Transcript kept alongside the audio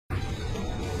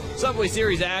Subway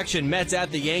Series action, Mets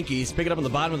at the Yankees. Pick it up on the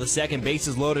bottom of the second.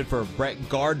 Bases loaded for Brett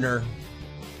Gardner.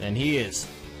 And he is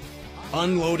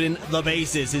unloading the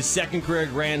bases. His second career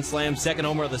grand slam, second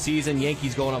homer of the season.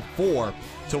 Yankees going up 4-1.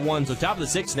 So top of the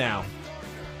sixth now.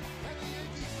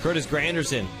 Curtis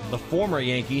Granderson, the former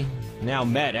Yankee, now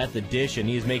Met at the dish, and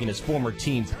he is making his former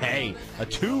team pay. A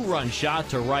 2-run shot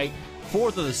to right,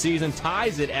 fourth of the season,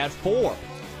 ties it at 4.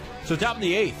 So top of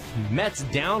the eighth, Mets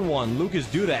down 1. Lucas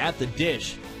Duda at the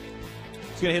dish.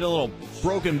 He's going to hit a little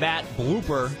broken bat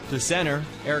blooper to center.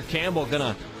 Eric Campbell going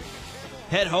to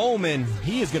head home, and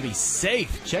he is going to be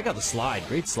safe. Check out the slide.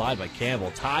 Great slide by Campbell.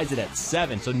 Ties it at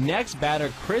 7. So next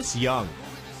batter, Chris Young.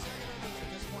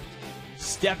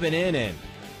 Stepping in and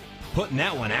putting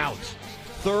that one out.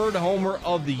 Third homer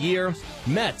of the year.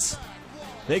 Mets,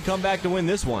 they come back to win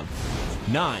this one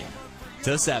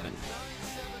 9-7.